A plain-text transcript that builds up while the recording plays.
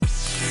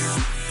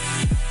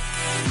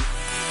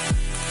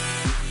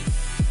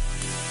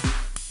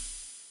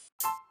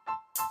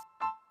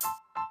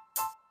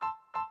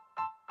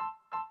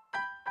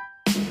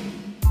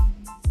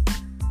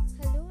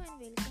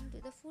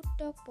Food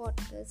Talk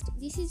podcast.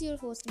 This is your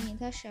host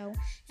Medha Sau,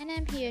 and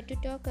I'm here to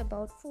talk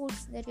about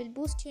foods that will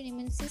boost your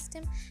immune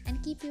system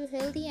and keep you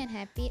healthy and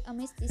happy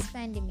amidst this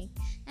pandemic.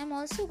 I'm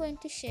also going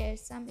to share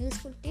some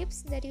useful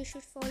tips that you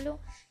should follow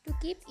to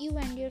keep you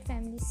and your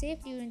family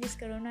safe during this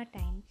corona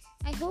time.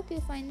 I hope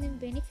you find them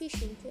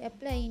beneficial to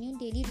apply in your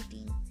daily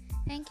routine.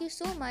 Thank you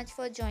so much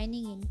for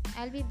joining in.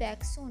 I'll be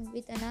back soon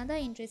with another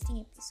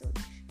interesting episode.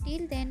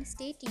 Till then,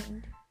 stay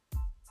tuned.